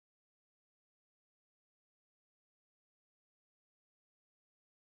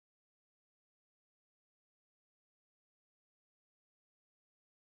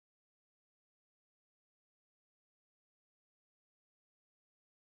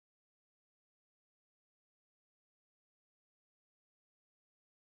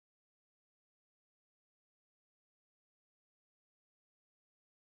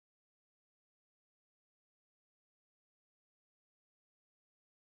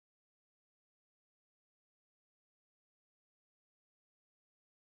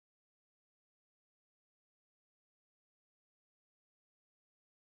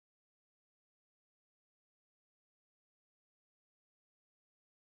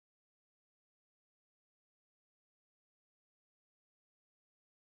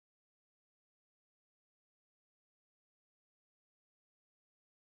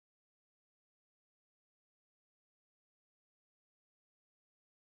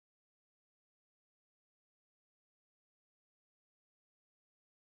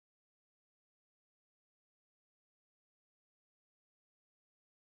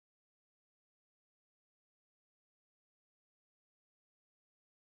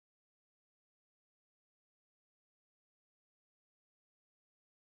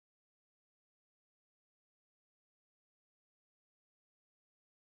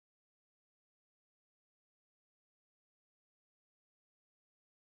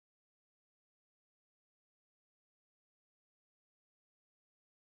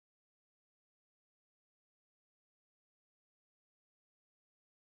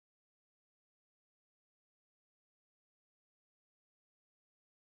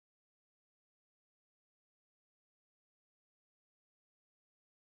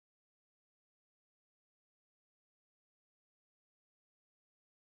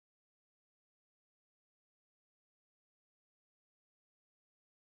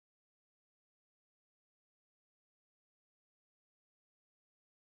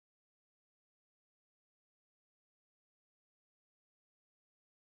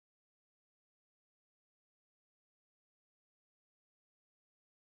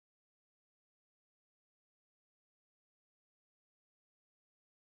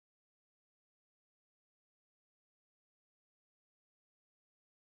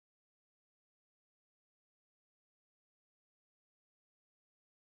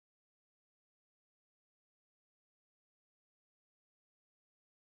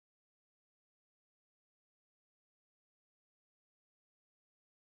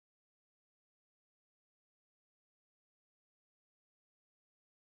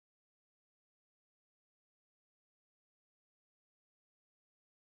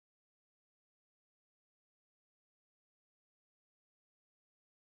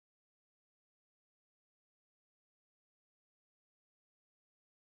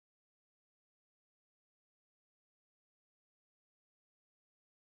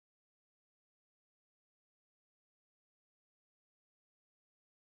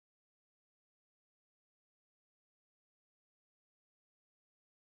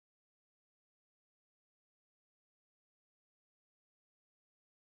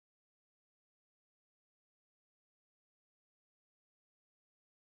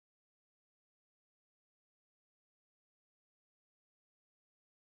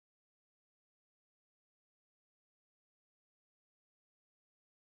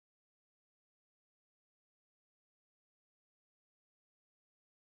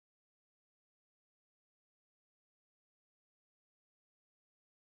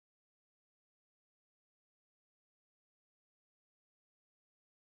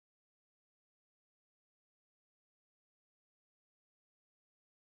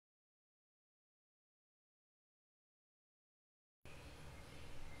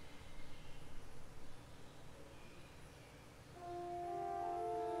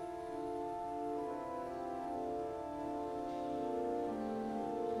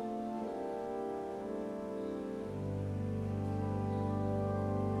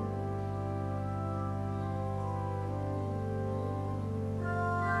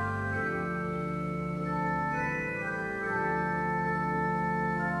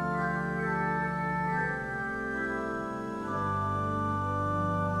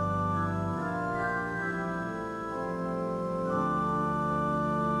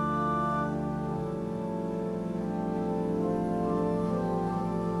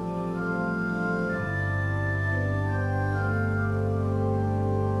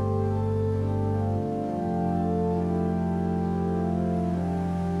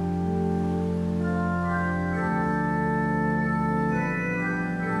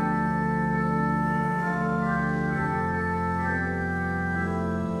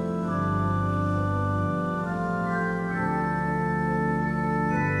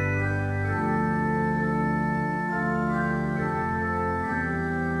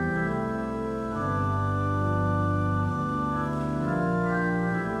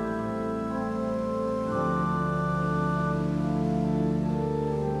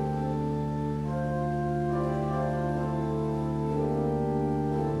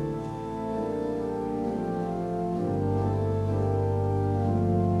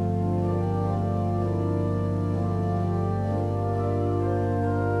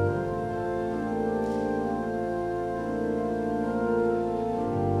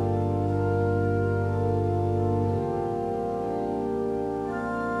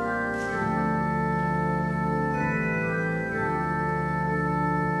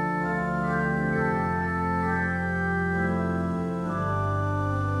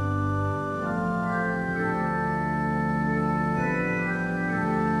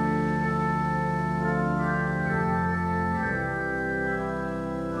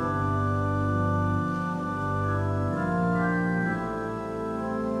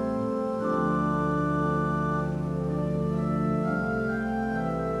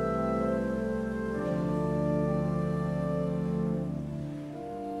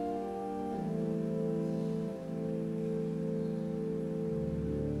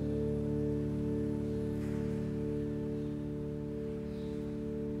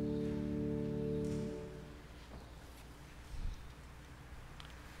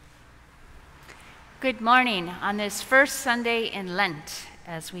Good morning on this first Sunday in Lent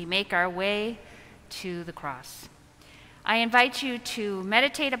as we make our way to the cross. I invite you to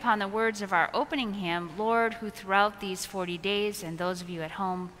meditate upon the words of our opening hymn, Lord, who throughout these 40 days, and those of you at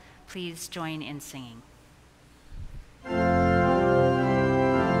home, please join in singing.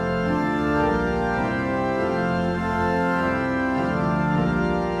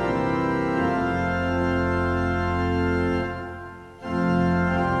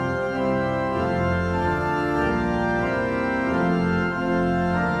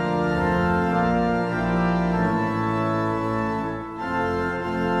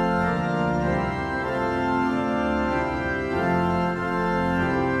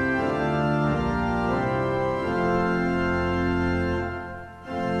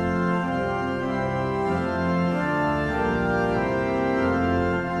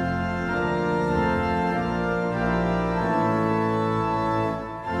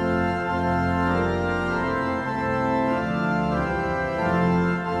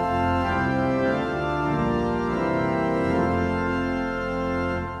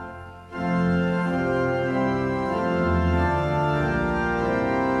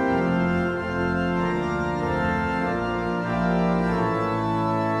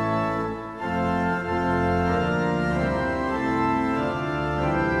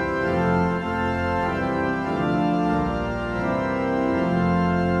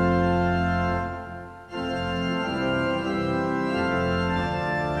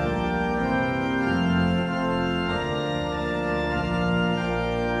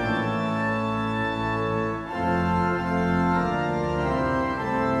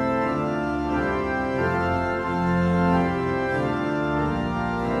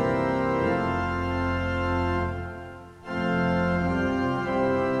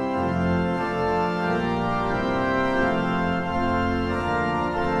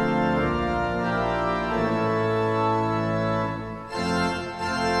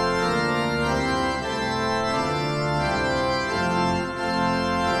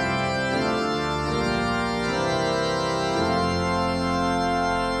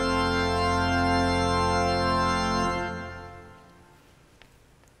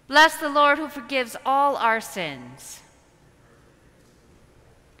 Bless the Lord who forgives all our sins.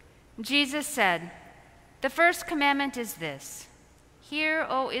 Jesus said, "The first commandment is this: Hear,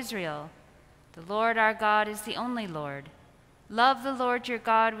 O Israel, the Lord our God is the only Lord. Love the Lord your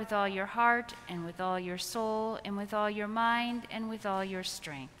God with all your heart and with all your soul and with all your mind and with all your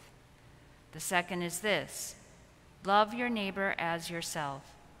strength. The second is this: Love your neighbor as yourself.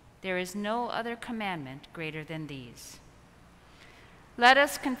 There is no other commandment greater than these." Let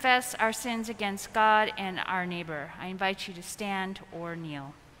us confess our sins against God and our neighbor. I invite you to stand or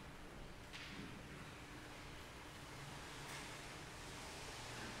kneel.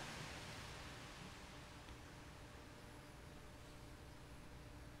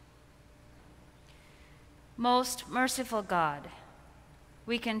 Most merciful God,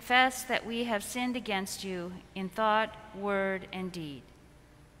 we confess that we have sinned against you in thought, word, and deed,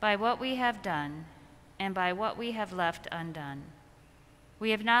 by what we have done and by what we have left undone. We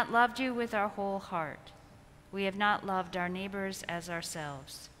have not loved you with our whole heart. We have not loved our neighbors as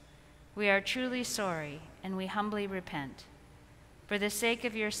ourselves. We are truly sorry, and we humbly repent. For the sake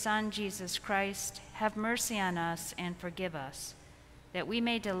of your Son, Jesus Christ, have mercy on us and forgive us, that we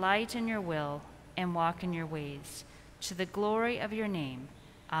may delight in your will and walk in your ways, to the glory of your name.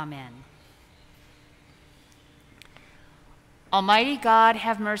 Amen. Almighty God,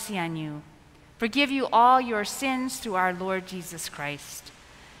 have mercy on you. Forgive you all your sins through our Lord Jesus Christ.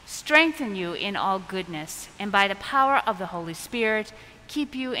 Strengthen you in all goodness, and by the power of the Holy Spirit,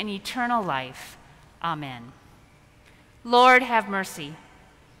 keep you in eternal life. Amen. Lord, have mercy.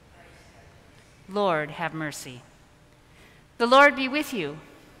 Lord, have mercy. The Lord be with you.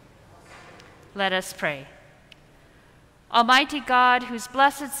 Let us pray. Almighty God, whose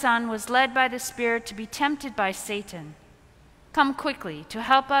blessed Son was led by the Spirit to be tempted by Satan, come quickly to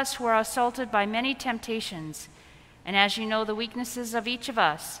help us who are assaulted by many temptations, and as you know the weaknesses of each of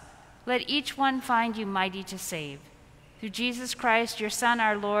us, let each one find you mighty to save. Through Jesus Christ, your Son,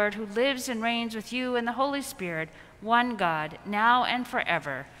 our Lord, who lives and reigns with you in the Holy Spirit, one God, now and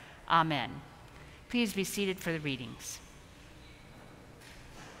forever. Amen. Please be seated for the readings.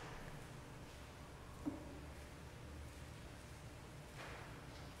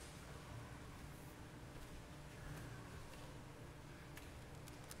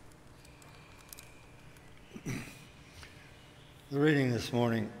 The reading this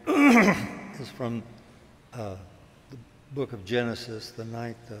morning is from the book of Genesis, the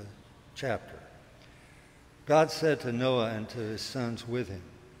 9th chapter. God said to Noah and to his sons with him,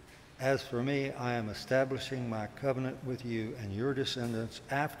 As for me, I am establishing my covenant with you and your descendants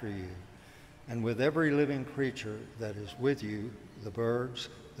after you, and with every living creature that is with you, the birds,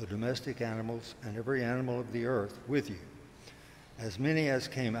 the domestic animals, and every animal of the earth with you, as many as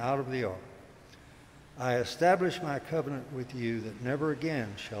came out of the ark. I establish my covenant with you that never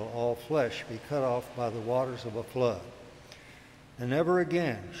again shall all flesh be cut off by the waters of a flood, and never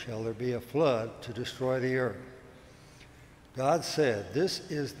again shall there be a flood to destroy the earth. God said, "This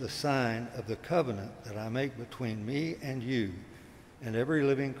is the sign of the covenant that I make between me and you and every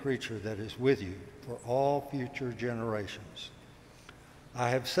living creature that is with you for all future generations. I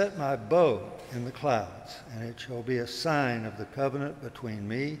have set my bow in the clouds, and it shall be a sign of the covenant between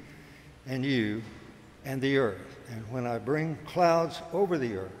me and you and the earth. And when I bring clouds over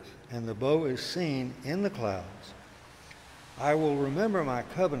the earth, and the bow is seen in the clouds, I will remember my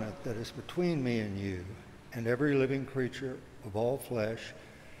covenant that is between me and you and every living creature of all flesh,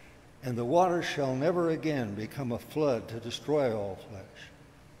 and the waters shall never again become a flood to destroy all flesh.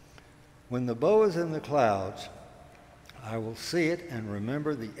 When the bow is in the clouds, I will see it and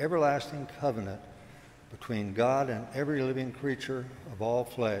remember the everlasting covenant between God and every living creature of all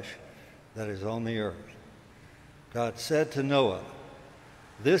flesh that is on the earth." God said to Noah,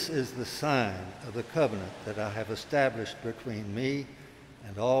 "This is the sign of the covenant that I have established between me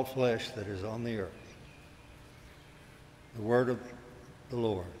and all flesh that is on the earth." The word of the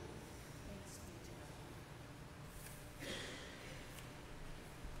Lord.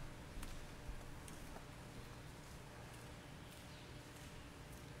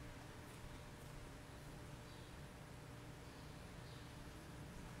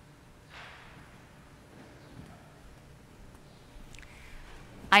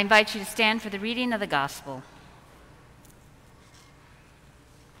 I invite you to stand for the reading of the gospel.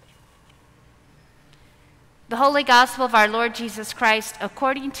 The Holy Gospel of our Lord Jesus Christ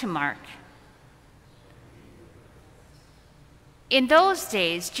according to Mark. In those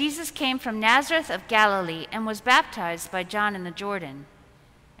days, Jesus came from Nazareth of Galilee and was baptized by John in the Jordan.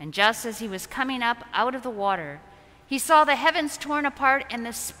 And just as he was coming up out of the water, he saw the heavens torn apart and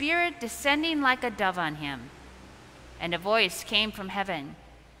the Spirit descending like a dove on him. And a voice came from heaven,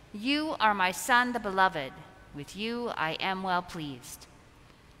 "You are my Son, the Beloved. With you I am well pleased."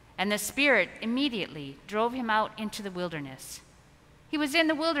 And the Spirit immediately drove him out into the wilderness. He was in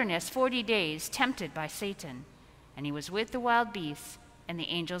the wilderness 40 days, tempted by Satan, and he was with the wild beasts, and the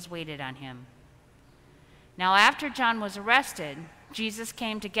angels waited on him. Now after John was arrested, Jesus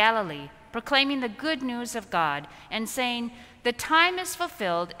came to Galilee, proclaiming the good news of God, and saying, "The time is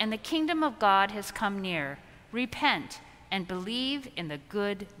fulfilled, and the kingdom of God has come near. Repent and believe in the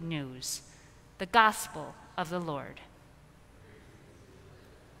good news." The gospel of the Lord.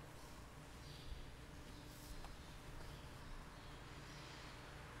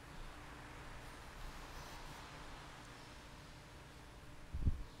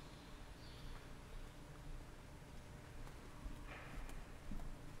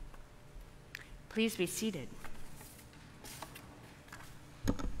 Please be seated.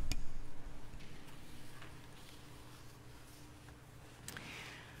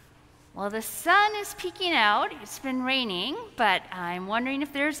 Well, the sun is peeking out. It's been raining, but I'm wondering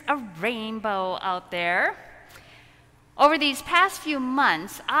if there's a rainbow out there. Over these past few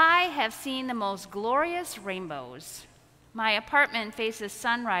months, I have seen the most glorious rainbows. My apartment faces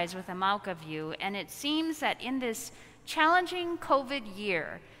sunrise with a Mauka view, and it seems that in this challenging COVID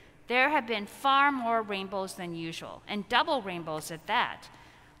year, there have been far more rainbows than usual, and double rainbows at that.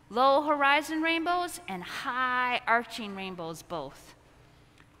 Low horizon rainbows and high arching rainbows both.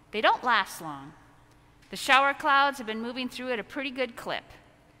 They don't last long. The shower clouds have been moving through at a pretty good clip,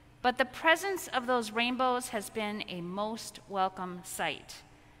 but the presence of those rainbows has been a most welcome sight.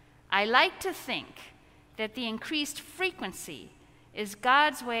 I like to think that the increased frequency is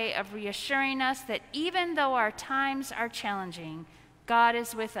God's way of reassuring us that even though our times are challenging, God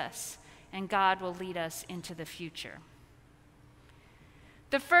is with us, and God will lead us into the future.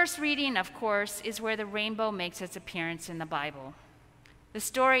 The first reading, of course, is where the rainbow makes its appearance in the Bible. The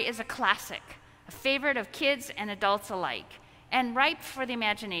story is a classic, a favorite of kids and adults alike, and ripe for the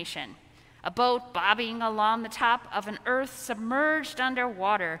imagination. A boat bobbing along the top of an earth submerged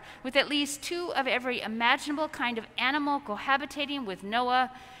underwater, with at least two of every imaginable kind of animal cohabitating with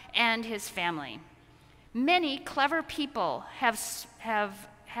Noah and his family. Many clever people have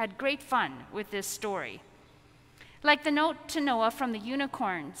had great fun with this story. Like the note to Noah from the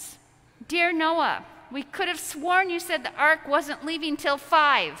unicorns. "Dear Noah, we could have sworn you said the ark wasn't leaving till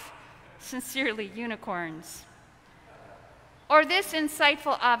 5. Sincerely, unicorns." Or this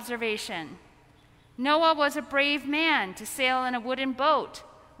insightful observation. "Noah was a brave man to sail in a wooden boat.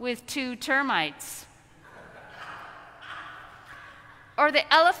 with 2 termites. Or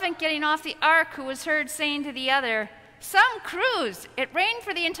the elephant getting off the ark who was heard saying to the other, "Some cruise, it rained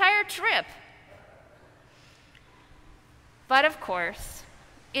for the entire trip." But of course,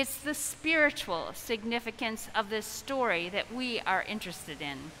 it's the spiritual significance of this story that we are interested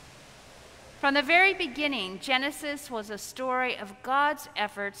in. From the very beginning, Genesis was a story of God's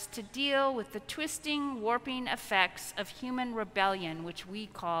efforts to deal with the twisting, warping effects of human rebellion, which we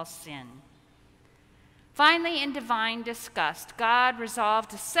call sin. Finally, in divine disgust, God resolved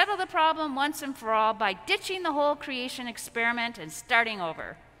to settle the problem once and for all by ditching the whole creation experiment and starting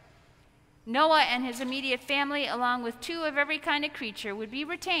over. Noah and his immediate family, along with 2 of every kind of creature, would be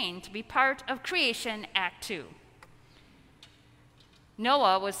retained to be part of Creation Act 2.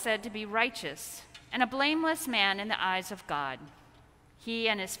 Noah was said to be righteous and a blameless man in the eyes of God. He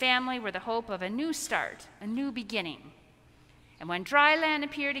and his family were the hope of a new start, a new beginning. And when dry land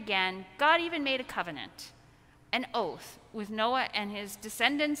appeared again, God even made a covenant, an oath with Noah and his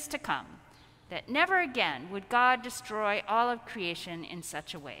descendants to come, that never again would God destroy all of creation in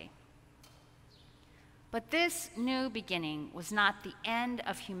such a way. But this new beginning was not the end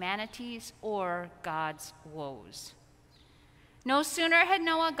of humanity's or God's woes. No sooner had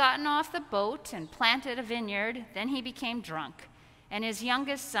Noah gotten off the boat and planted a vineyard than he became drunk, and his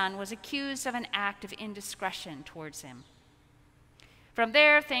youngest son was accused of an act of indiscretion towards him. From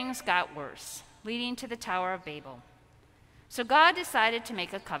there, things got worse, leading to the Tower of Babel. So God decided to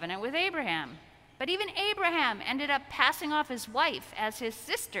make a covenant with Abraham. But even Abraham ended up passing off his wife as his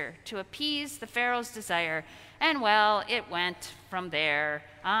sister to appease the Pharaoh's desire. And well, it went from there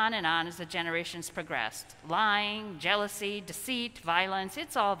on and on as the generations progressed. Lying, jealousy, deceit, violence,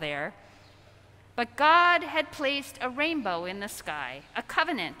 it's all there. But God had placed a rainbow in the sky, a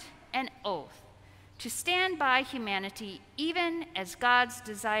covenant, an oath, to stand by humanity even as God's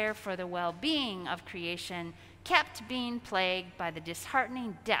desire for the well-being of creation kept being plagued by the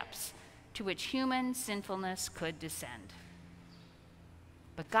disheartening depths to which human sinfulness could descend.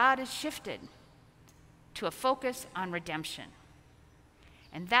 But God has shifted to a focus on redemption,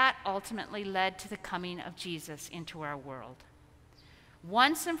 and that ultimately led to the coming of Jesus into our world.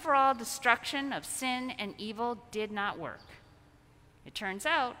 Once and for all, destruction of sin and evil did not work. It turns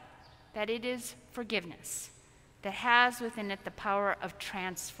out that it is forgiveness that has within it the power of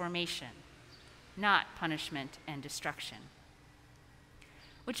transformation, not punishment and destruction.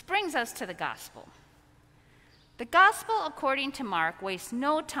 Which brings us to the gospel. The gospel, according to Mark, wastes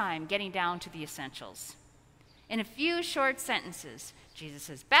no time getting down to the essentials. In a few short sentences, Jesus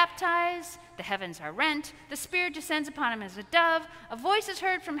is baptized, the heavens are rent, the Spirit descends upon him as a dove, a voice is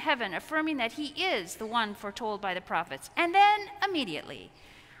heard from heaven affirming that he is the one foretold by the prophets. And then, immediately,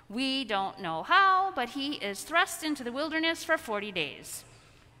 we don't know how, but he is thrust into the wilderness for 40 days.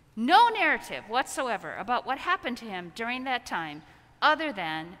 No narrative whatsoever about what happened to him during that time, other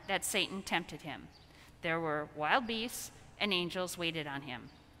than that Satan tempted him. There were wild beasts and angels waited on him.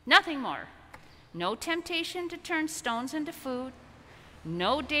 Nothing more. No temptation to turn stones into food.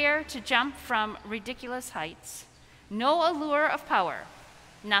 No dare to jump from ridiculous heights. No allure of power.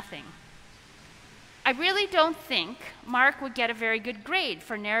 Nothing. I really don't think Mark would get a very good grade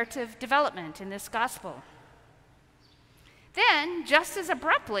for narrative development in this gospel. Then, just as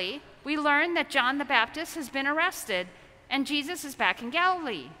abruptly, we learn that John the Baptist has been arrested and Jesus is back in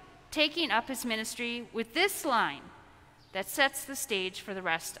Galilee, taking up his ministry with this line that sets the stage for the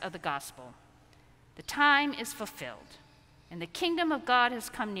rest of the gospel. The time is fulfilled, and the kingdom of God has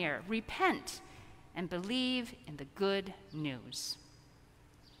come near. Repent and believe in the good news.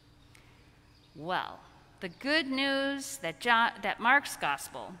 Well, the good news that Mark's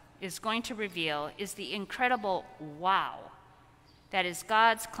gospel is going to reveal is the incredible wow that is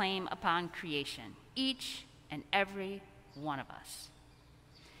God's claim upon creation, each and every one of us.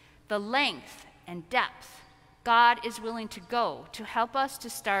 The length and depth God is willing to go to help us to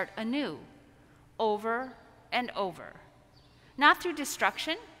start anew, over and over, not through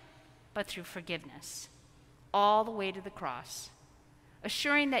destruction, but through forgiveness, all the way to the cross,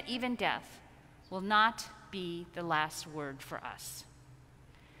 assuring that even death will not be the last word for us.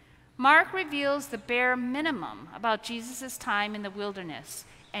 Mark reveals the bare minimum about Jesus' time in the wilderness,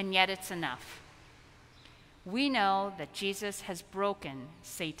 and yet it's enough. We know that Jesus has broken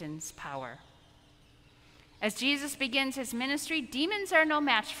Satan's power. As Jesus begins his ministry, demons are no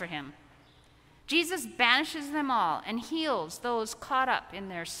match for him. Jesus banishes them all and heals those caught up in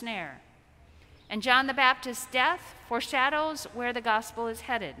their snare. And John the Baptist's death foreshadows where the gospel is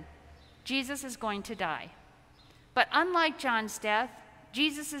headed. Jesus is going to die. But unlike John's death,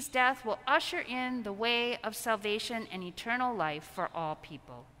 Jesus' death will usher in the way of salvation and eternal life for all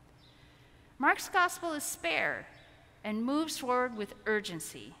people. Mark's gospel is spare and moves forward with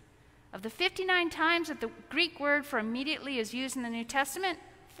urgency. Of the 59 times that the Greek word for immediately is used in the New Testament,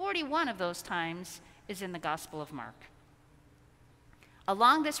 41 of those times is in the Gospel of Mark.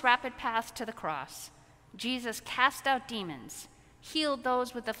 Along this rapid path to the cross, Jesus cast out demons, healed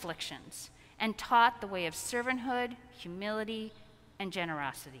those with afflictions, and taught the way of servanthood, humility, and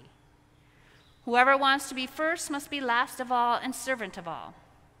generosity. Whoever wants to be first must be last of all and servant of all.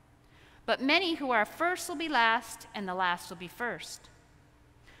 But many who are first will be last, and the last will be first.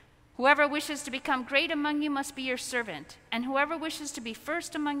 Whoever wishes to become great among you must be your servant, and whoever wishes to be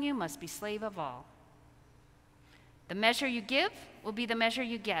first among you must be slave of all. The measure you give will be the measure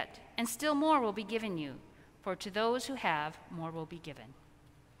you get, and still more will be given you, for to those who have, more will be given.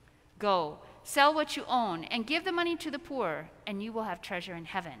 Go, sell what you own, and give the money to the poor, and you will have treasure in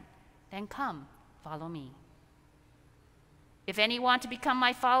heaven. Then come, follow me. If any want to become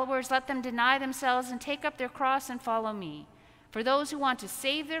my followers, let them deny themselves and take up their cross and follow me. For those who want to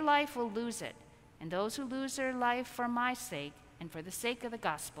save their life will lose it, and those who lose their life for my sake and for the sake of the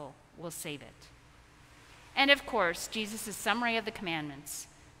gospel will save it. And of course, Jesus' summary of the commandments.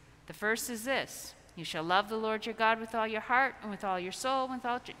 The first is this: you shall love the Lord your God with all your heart and with all your soul, with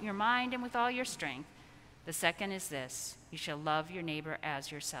all your mind and with all your strength. The second is this: you shall love your neighbor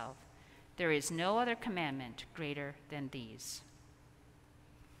as yourself. There is no other commandment greater than these.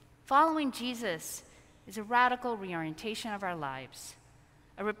 Following Jesus is a radical reorientation of our lives,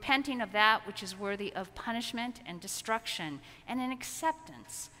 a repenting of that which is worthy of punishment and destruction, and an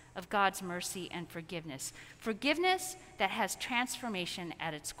acceptance of God's mercy and forgiveness. Forgiveness that has transformation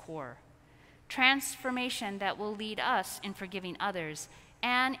at its core. Transformation that will lead us in forgiving others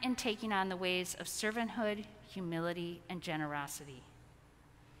and in taking on the ways of servanthood, humility, and generosity.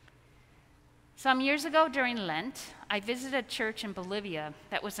 Some years ago during Lent, I visited a church in Bolivia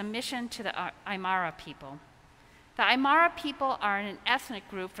that was a mission to the Aymara people. The Aymara people are an ethnic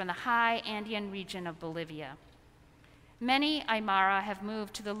group from the high Andean region of Bolivia. Many Aymara have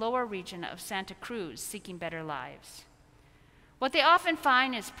moved to the lower region of Santa Cruz seeking better lives. What they often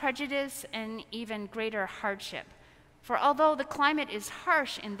find is prejudice and even greater hardship, for although the climate is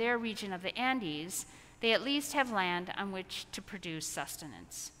harsh in their region of the Andes, they at least have land on which to produce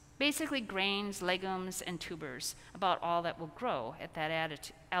sustenance. Basically grains, legumes, and tubers, about all that will grow at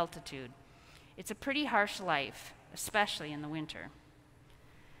that altitude. It's a pretty harsh life, especially in the winter.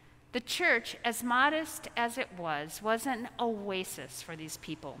 The church, as modest as it was an oasis for these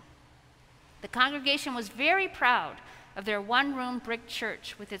people. The congregation was very proud of their one-room brick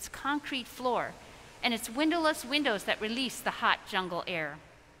church with its concrete floor and its windowless windows that released the hot jungle air.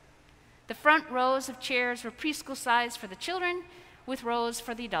 The front rows of chairs were preschool-sized for the children, with rows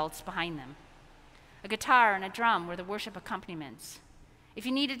for the adults behind them. A guitar and a drum were the worship accompaniments. If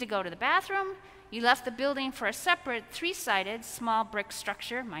you needed to go to the bathroom, you left the building for a separate three-sided small brick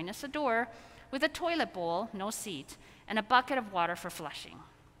structure, minus a door, with a toilet bowl, no seat, and a bucket of water for flushing.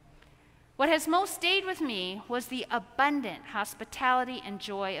 What has most stayed with me was the abundant hospitality and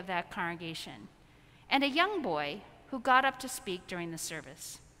joy of that congregation, and a young boy who got up to speak during the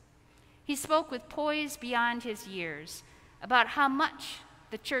service. He spoke with poise beyond his years, about how much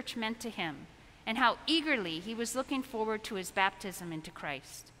the church meant to him and how eagerly he was looking forward to his baptism into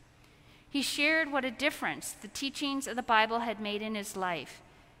Christ. He shared what a difference the teachings of the Bible had made in his life,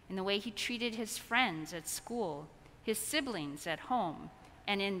 in the way he treated his friends at school, his siblings at home,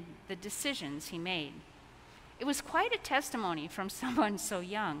 and in the decisions he made. It was quite a testimony from someone so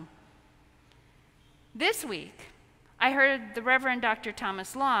young. This week, I heard the Reverend Dr.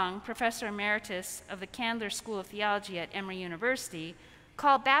 Thomas Long, Professor Emeritus of the Candler School of Theology at Emory University,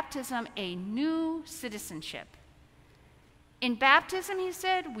 call baptism a new citizenship. In baptism, he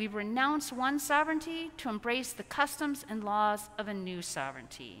said, we renounce one sovereignty to embrace the customs and laws of a new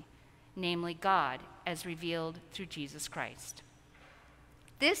sovereignty, namely God, as revealed through Jesus Christ.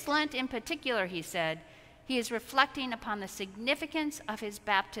 This Lent in particular, he said, he is reflecting upon the significance of his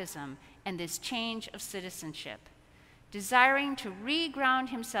baptism and this change of citizenship, desiring to reground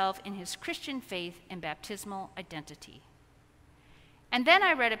himself in his Christian faith and baptismal identity. And then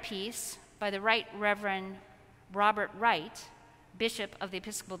I read a piece by the Right Reverend Robert Wright, Bishop of the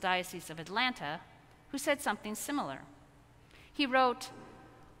Episcopal Diocese of Atlanta, who said something similar. He wrote,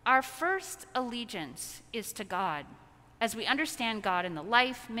 "Our first allegiance is to God, as we understand God in the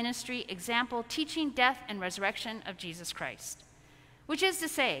life, ministry, example, teaching, death, and resurrection of Jesus Christ. Which is to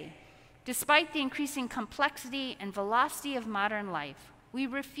say, despite the increasing complexity and velocity of modern life, we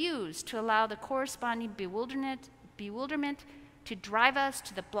refuse to allow the corresponding bewilderment, to drive us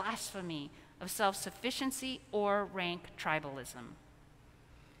to the blasphemy of self-sufficiency or rank tribalism.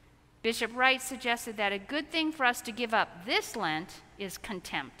 Bishop Wright suggested that a good thing for us to give up this Lent is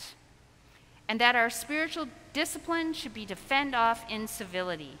contempt, and that our spiritual discipline should be to fend off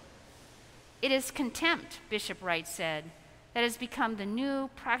incivility. It is contempt, Bishop Wright said, that has become the new,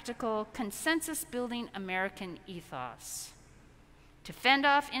 practical, consensus-building American ethos. To fend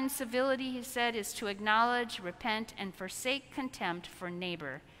off incivility, he said, is to acknowledge, repent, and forsake contempt for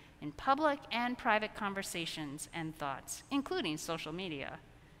neighbor in public and private conversations and thoughts, including social media.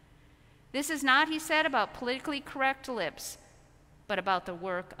 This is not, he said, about politically correct lips, but about the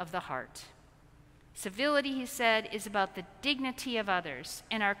work of the heart. Civility, he said, is about the dignity of others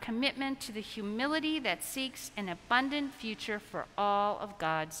and our commitment to the humility that seeks an abundant future for all of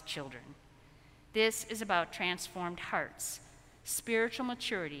God's children. This is about transformed hearts, spiritual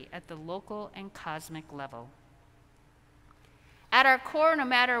maturity at the local and cosmic level. At our core, no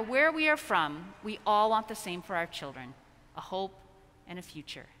matter where we are from, we all want the same for our children, a hope and a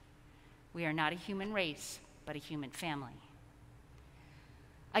future. We are not a human race, but a human family.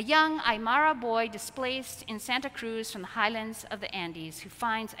 A young Aymara boy displaced in Santa Cruz from the highlands of the Andes who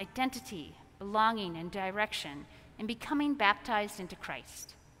finds identity, belonging, and direction in becoming baptized into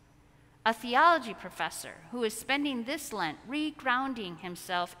Christ. A theology professor who is spending this Lent regrounding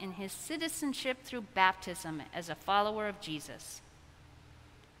himself in his citizenship through baptism as a follower of Jesus.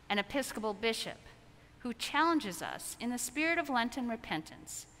 An Episcopal bishop who challenges us in the spirit of Lenten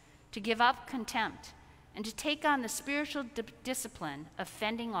repentance to give up contempt and to take on the spiritual discipline of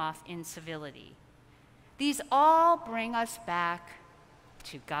fending off incivility. These all bring us back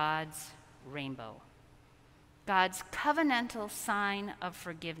to God's rainbow, God's covenantal sign of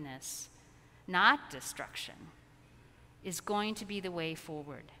forgiveness, not destruction, is going to be the way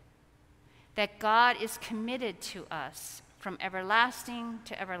forward. That God is committed to us from everlasting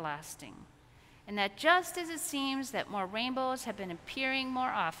to everlasting, and that just as it seems that more rainbows have been appearing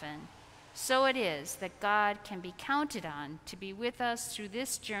more often, so it is that God can be counted on to be with us through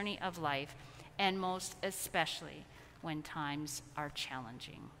this journey of life, and most especially when times are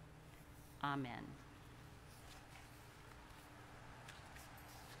challenging. Amen.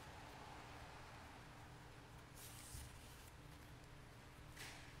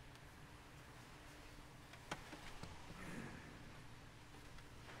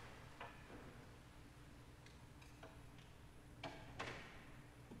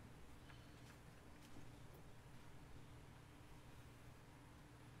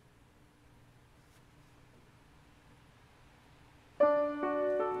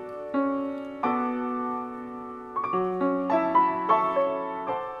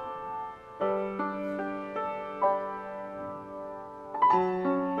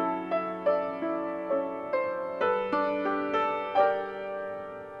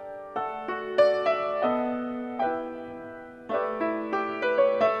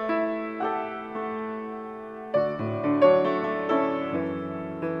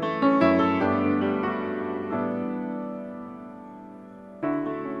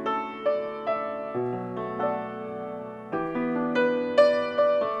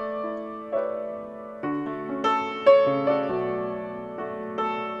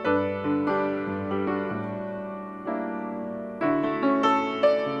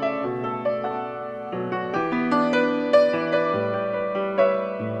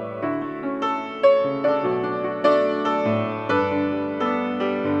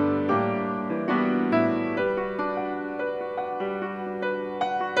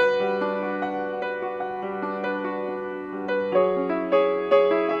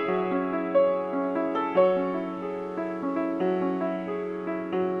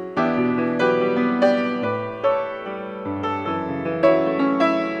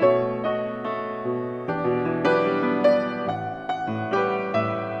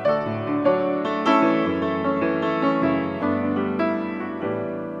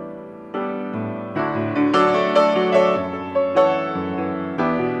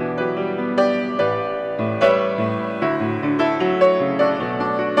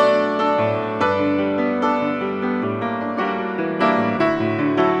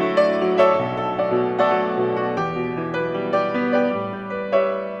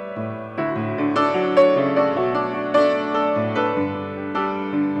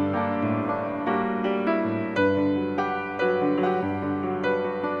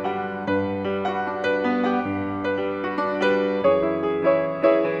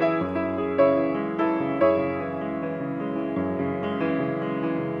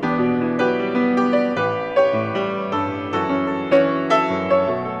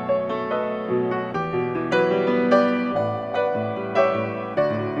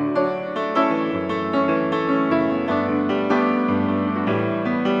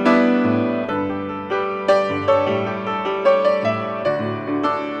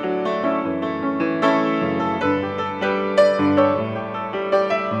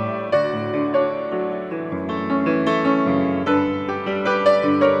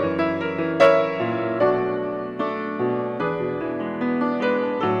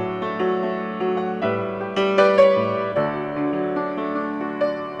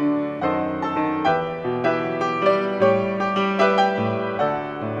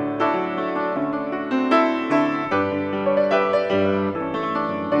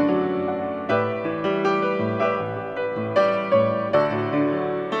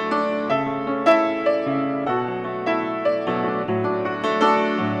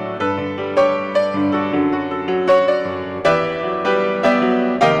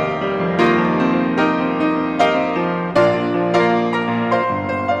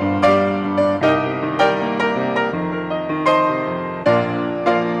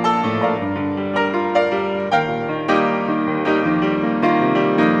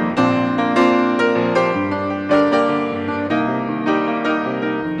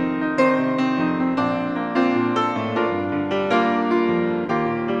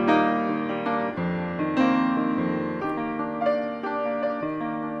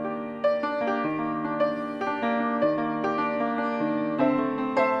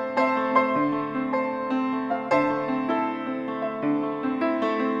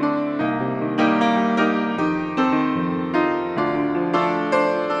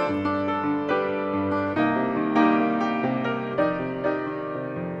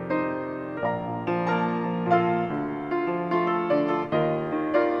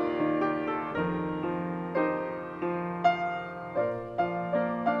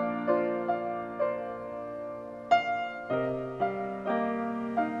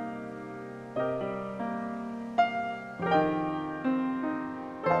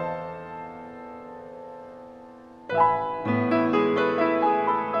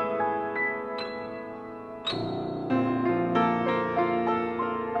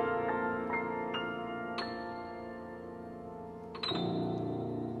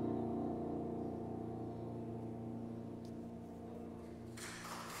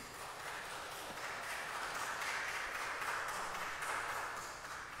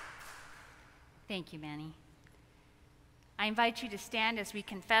 Thank you, Manny. I invite you to stand as we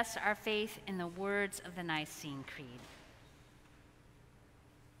confess our faith in the words of the Nicene Creed.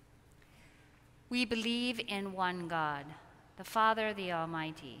 We believe in one God, the Father, the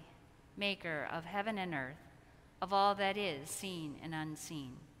Almighty, maker of heaven and earth, of all that is seen and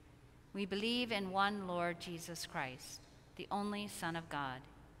unseen. We believe in one Lord Jesus Christ, the only Son of God,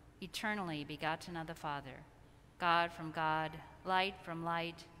 eternally begotten of the Father, God from God, light from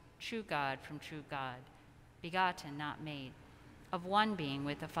light, true God from true God, begotten, not made, of one being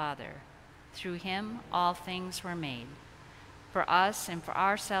with the Father. Through him all things were made. For us and for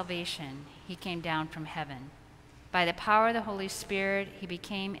our salvation, he came down from heaven. By the power of the Holy Spirit, he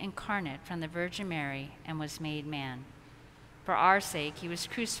became incarnate from the Virgin Mary and was made man. For our sake, he was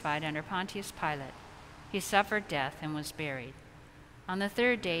crucified under Pontius Pilate. He suffered death and was buried. On the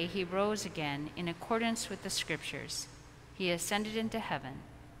third day, he rose again in accordance with the Scriptures. He ascended into heaven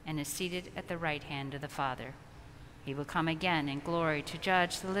and is seated at the right hand of the Father. He will come again in glory to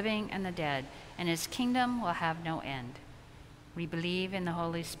judge the living and the dead, and his kingdom will have no end. We believe in the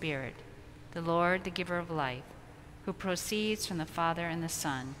Holy Spirit, the Lord, the giver of life, who proceeds from the Father and the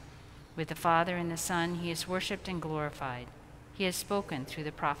Son. With the Father and the Son, he is worshipped and glorified. He has spoken through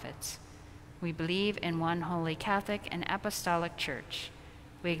the prophets. We believe in one holy Catholic and Apostolic Church.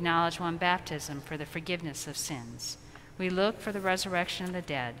 We acknowledge one baptism for the forgiveness of sins. We look for the resurrection of the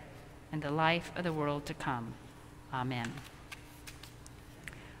dead and the life of the world to come. Amen.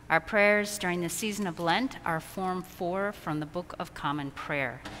 Our prayers during the season of Lent are Form 4 from the Book of Common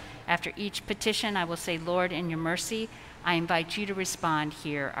Prayer. After each petition, I will say, Lord, in your mercy. I invite you to respond,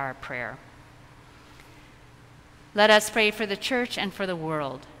 hear our prayer. Let us pray for the Church and for the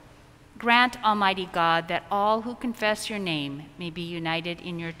world. Grant, Almighty God, that all who confess your name may be united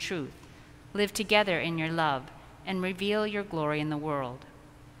in your truth, live together in your love, and reveal your glory in the world.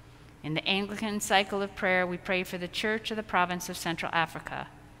 In the Anglican cycle of prayer, we pray for the Church of the province of Central Africa.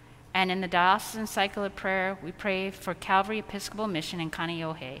 And in the Diocesan cycle of prayer, we pray for Calvary Episcopal Mission in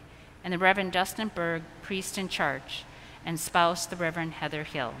Kaneohe and the Reverend Dustin Berg, priest in charge, and spouse, the Reverend Heather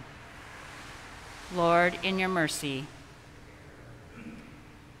Hill. Lord, in your mercy,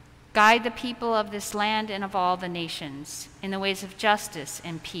 guide the people of this land and of all the nations in the ways of justice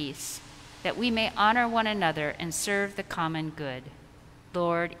and peace, that we may honor one another and serve the common good.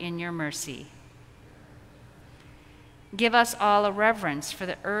 Lord, in your mercy. Give us all a reverence for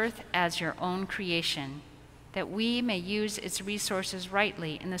the earth as your own creation, that we may use its resources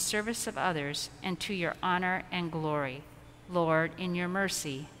rightly in the service of others and to your honor and glory. Lord, in your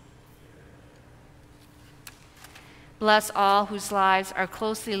mercy. Bless all whose lives are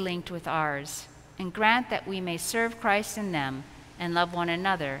closely linked with ours, and grant that we may serve Christ in them and love one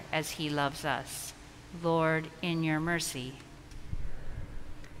another as he loves us. Lord, in your mercy.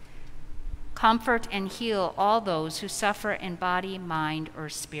 Comfort and heal all those who suffer in body, mind, or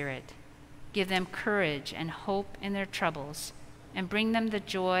spirit. Give them courage and hope in their troubles, and bring them the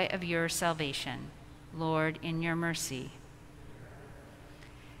joy of your salvation. Lord, in your mercy.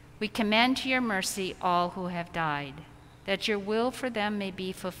 We commend to your mercy all who have died, that your will for them may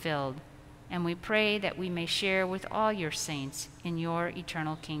be fulfilled, and we pray that we may share with all your saints in your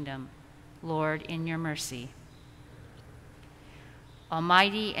eternal kingdom. Lord, in your mercy.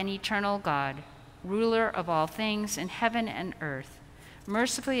 Almighty and eternal God, ruler of all things in heaven and earth,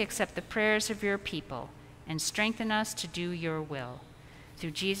 mercifully accept the prayers of your people and strengthen us to do your will.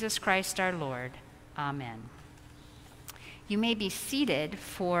 Through Jesus Christ our Lord. Amen. You may be seated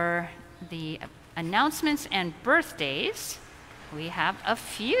for the announcements and birthdays. We have a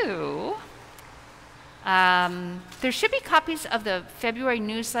few. There should be copies of the February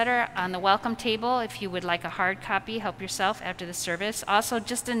newsletter on the welcome table. If you would like a hard copy, help yourself after the service. Also,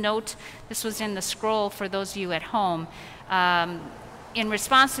 just a note, this was in the scroll for those of you at home. In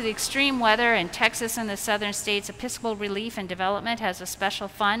response to the extreme weather in Texas and the southern states, Episcopal Relief and Development has a special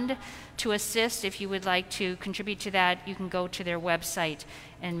fund to assist. If you would like to contribute to that, you can go to their website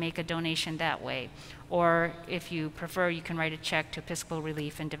and make a donation that way. Or if you prefer, you can write a check to Episcopal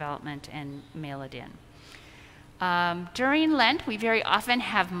Relief and Development and mail it in. During Lent, we very often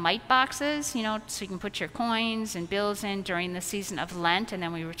have mite boxes, so you can put your coins and bills in during the season of Lent, and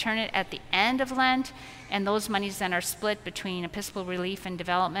then we return it at the end of Lent, and those monies then are split between Episcopal Relief and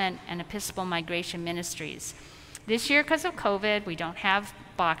Development and Episcopal Migration Ministries. This year, because of COVID, we don't have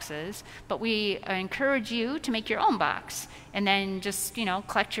boxes, but we encourage you to make your own box and then just,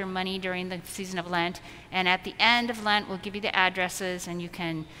 collect your money during the season of Lent. And at the end of Lent, we'll give you the addresses, and you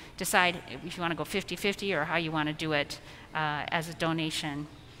can decide if you want to go 50-50 or how you want to do it as a donation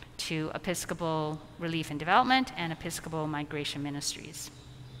to Episcopal Relief and Development and Episcopal Migration Ministries.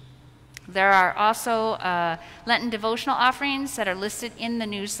 There are also Lenten devotional offerings that are listed in the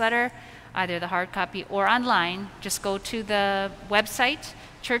newsletter, either the hard copy or online. Just go to the website,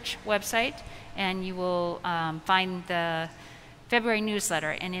 church website, and you will find the February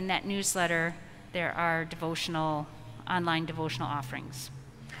newsletter. And in that newsletter, there are online devotional offerings.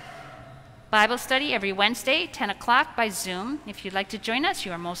 Bible study every Wednesday, 10 o'clock by Zoom. If you'd like to join us,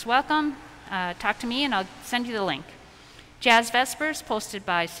 you are most welcome. Talk to me and I'll send you the link. Jazz Vespers posted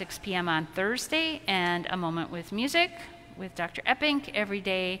by 6 p.m. on Thursday, and A Moment with Music with Dr. Epping every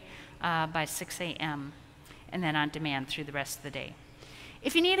day by 6 a.m., and then on demand through the rest of the day.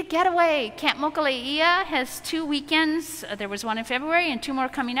 If you need a getaway, Camp Mokuleia has 2 weekends. There was one in February and 2 more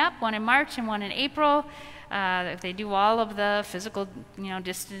coming up, one in March and one in April. They do all of the physical,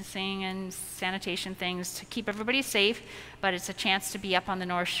 distancing and sanitation things to keep everybody safe, but it's a chance to be up on the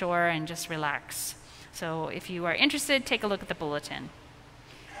North Shore and just relax. So if you are interested, take a look at the bulletin.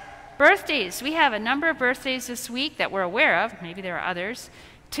 Birthdays. We have a number of birthdays this week that we're aware of. Maybe there are others.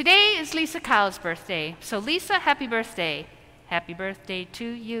 Today is Lisa Kyle's birthday. So Lisa, happy birthday. Happy birthday to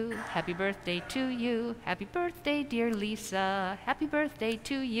you. Happy birthday to you. Happy birthday, dear Lisa. Happy birthday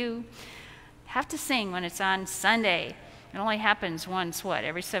to you. Have to sing when it's on Sunday. It only happens once,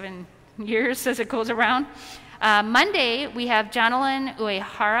 every 7 years as it goes around. Monday, we have Jonalyn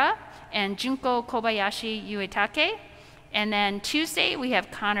Uehara and Junko Kobayashi Uetake. And then Tuesday, we have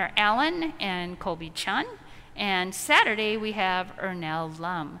Connor Allen and Colby Chun. And Saturday, we have Ernell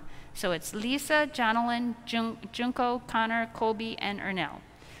Lum. So it's Lisa, Jonalyn, Junko, Connor, Colby, and Ernell.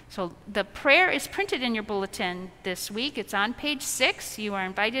 So the prayer is printed in your bulletin this week. It's on page 6. You are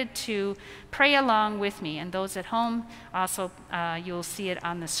invited to pray along with me. And those at home, also, you'll see it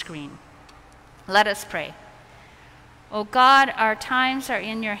on the screen. Let us pray. O God, our times are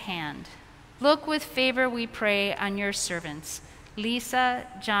in your hand. Look with favor, we pray, on your servants, Lisa,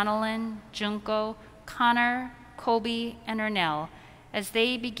 Jonalyn, Junko, Connor, Colby, and Ernell, as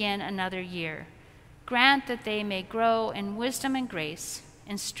they begin another year. Grant that they may grow in wisdom and grace,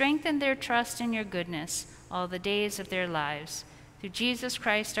 and strengthen their trust in your goodness all the days of their lives. Through Jesus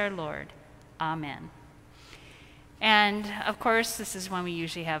Christ our Lord. Amen. And of course, this is when we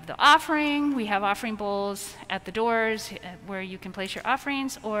usually have the offering. We have offering bowls at the doors where you can place your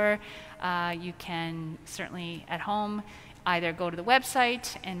offerings, or you can certainly at home either go to the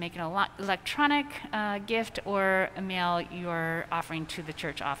website and make an electronic gift, or mail your offering to the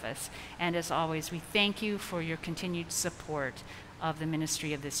church office. And as always, we thank you for your continued support of the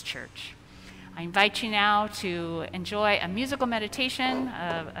ministry of this church. I invite you now to enjoy a musical meditation,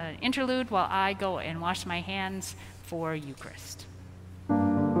 an interlude, while I go and wash my hands for Eucharist.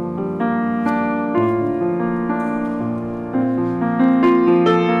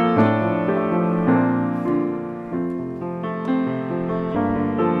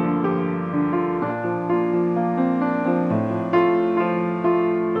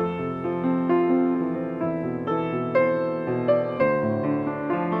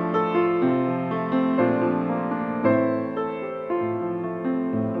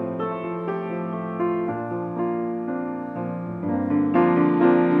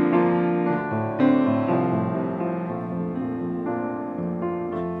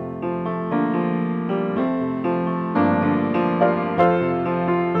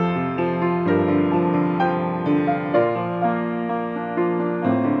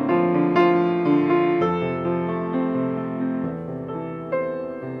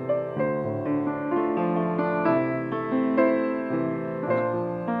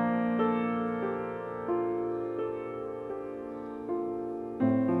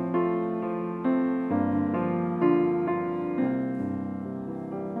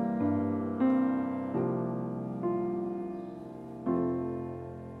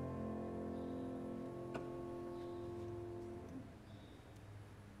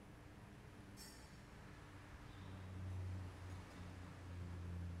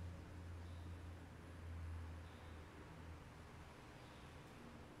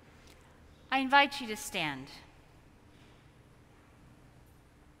 I invite you to stand.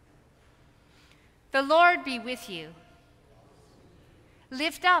 The Lord be with you.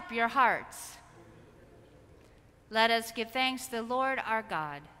 Lift up your hearts. Let us give thanks to the Lord our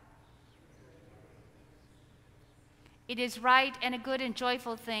God. It is right and a good and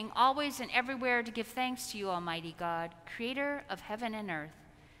joyful thing, always and everywhere, to give thanks to you, Almighty God, creator of heaven and earth.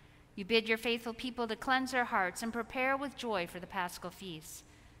 You bid your faithful people to cleanse their hearts and prepare with joy for the Paschal feast,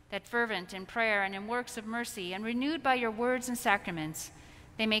 that fervent in prayer and in works of mercy and renewed by your words and sacraments,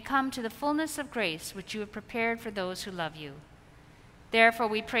 they may come to the fullness of grace which you have prepared for those who love you. Therefore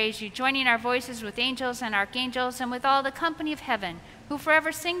we praise you, joining our voices with angels and archangels and with all the company of heaven, who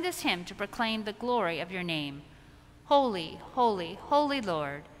forever sing this hymn to proclaim the glory of your name. Holy, holy, holy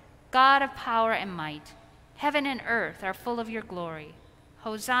Lord, God of power and might, heaven and earth are full of your glory.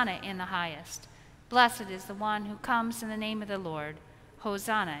 Hosanna in the highest. Blessed is the one who comes in the name of the Lord.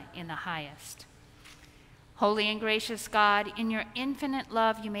 Hosanna in the highest. Holy and gracious God, in your infinite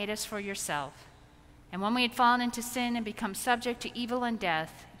love you made us for yourself. And when we had fallen into sin and become subject to evil and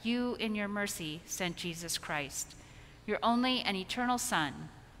death, you in your mercy sent Jesus Christ, your only and eternal Son,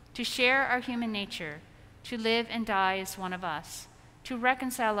 to share our human nature, to live and die as one of us, to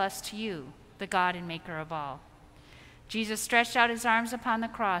reconcile us to you, the God and maker of all. Jesus stretched out his arms upon the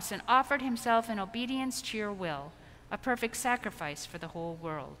cross and offered himself in obedience to your will, a perfect sacrifice for the whole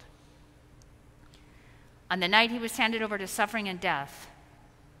world. On the night he was handed over to suffering and death,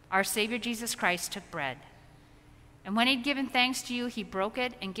 our Savior Jesus Christ took bread. And when he'd given thanks to you, he broke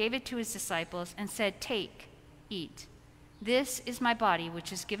it and gave it to his disciples and said, "Take, eat. This is my body,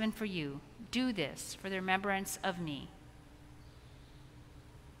 which is given for you. Do this for the remembrance of me."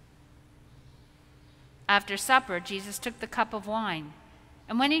 After supper, Jesus took the cup of wine,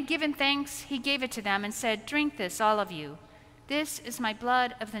 and when he'd given thanks, he gave it to them and said, "Drink this, all of you. This is my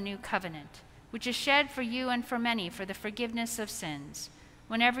blood of the new covenant, which is shed for you and for many for the forgiveness of sins.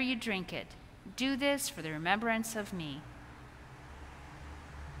 Whenever you drink it, do this for the remembrance of me."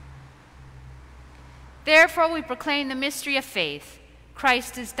 Therefore we proclaim the mystery of faith.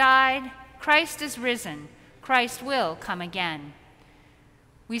 Christ has died, Christ is risen, Christ will come again.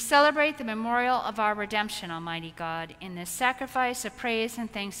 We celebrate the memorial of our redemption, Almighty God, in this sacrifice of praise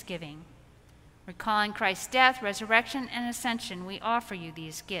and thanksgiving. Recalling Christ's death, resurrection, and ascension, we offer you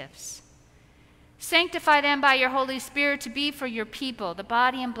these gifts. Sanctify them by your Holy Spirit to be for your people the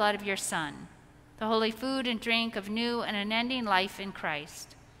body and blood of your Son, the holy food and drink of new and unending life in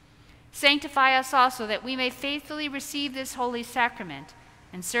Christ. Sanctify us also that we may faithfully receive this holy sacrament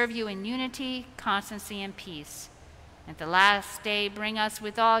and serve you in unity, constancy, and peace. At the last day, bring us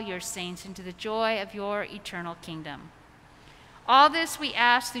with all your saints into the joy of your eternal kingdom. All this we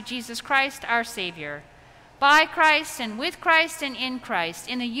ask through Jesus Christ, our Savior, by Christ and with Christ and in Christ,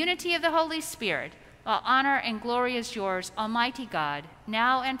 in the unity of the Holy Spirit, while honor and glory is yours, Almighty God,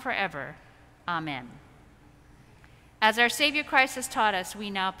 now and forever. Amen. As our Savior Christ has taught us, we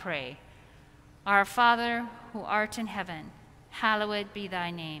now pray. Our Father, who art in heaven, hallowed be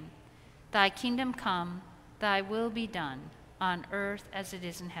thy name. Thy kingdom come, thy will be done, on earth as it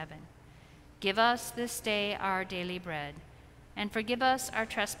is in heaven. Give us this day our daily bread, and forgive us our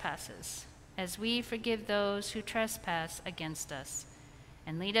trespasses, as we forgive those who trespass against us.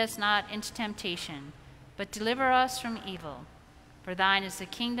 And lead us not into temptation, but deliver us from evil. For thine is the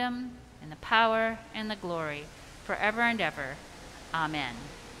kingdom, and the power, and the glory, forever and ever. Amen.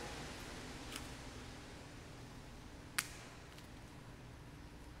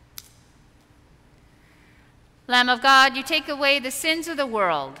 Lamb of God, you take away the sins of the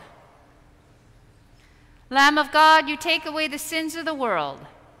world. Lamb of God, you take away the sins of the world.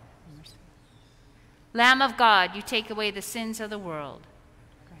 Lamb of God, you take away the sins of the world.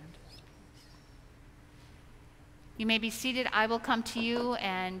 You may be seated. I will come to you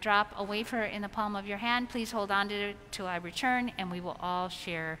and drop a wafer in the palm of your hand. Please hold on to it till I return, and we will all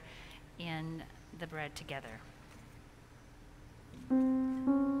share in the bread together.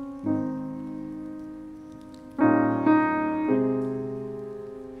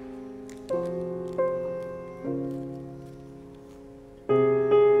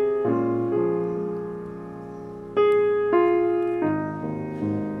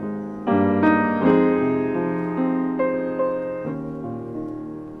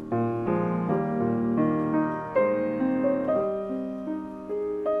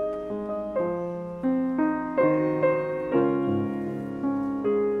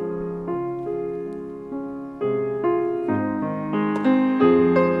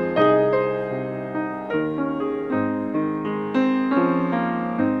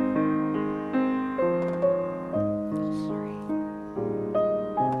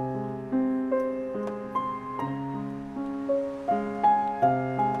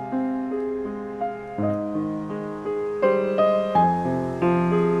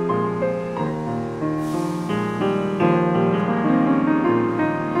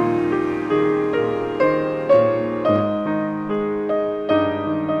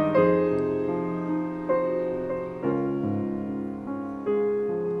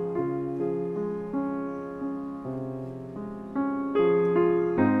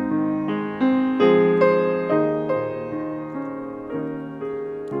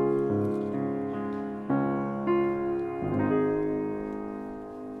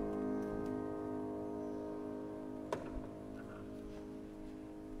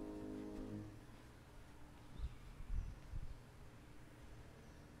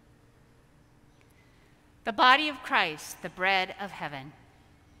 The body of Christ, the bread of heaven.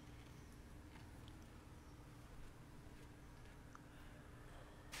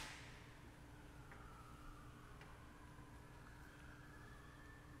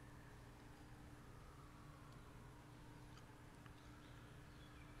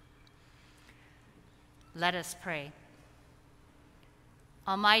 Let us pray.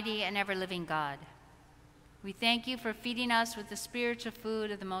 Almighty and ever-living God, we thank you for feeding us with the spiritual food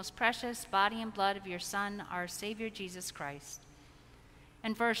of the most precious body and blood of your Son, our Savior Jesus Christ,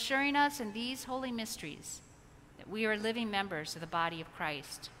 and for assuring us in these holy mysteries that we are living members of the body of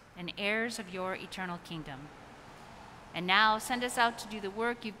Christ and heirs of your eternal kingdom. And now send us out to do the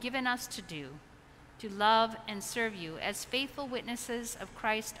work you've given us to do, to love and serve you as faithful witnesses of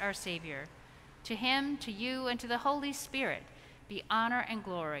Christ our Savior. To him, to you, and to the Holy Spirit be honor and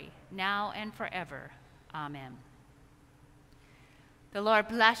glory, now and forever. Amen. The Lord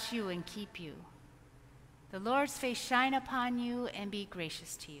bless you and keep you. The Lord's face shine upon you and be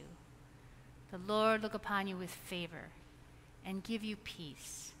gracious to you. The Lord look upon you with favor and give you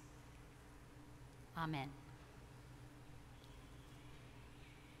peace. Amen.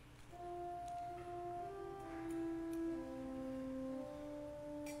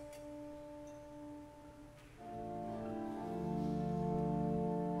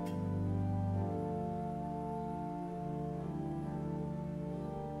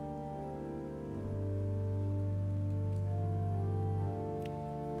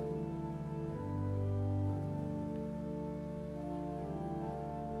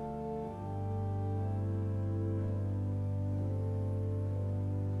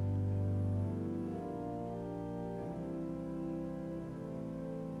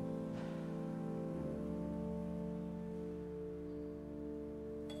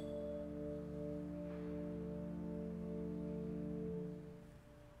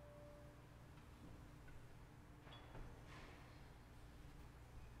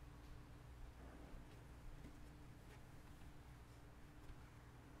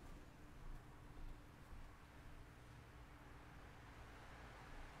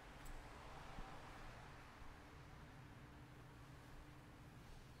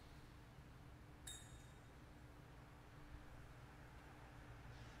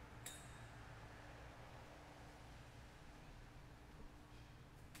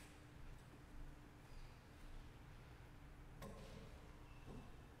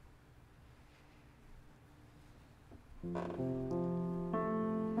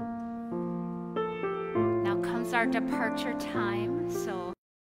 Now comes our departure time, so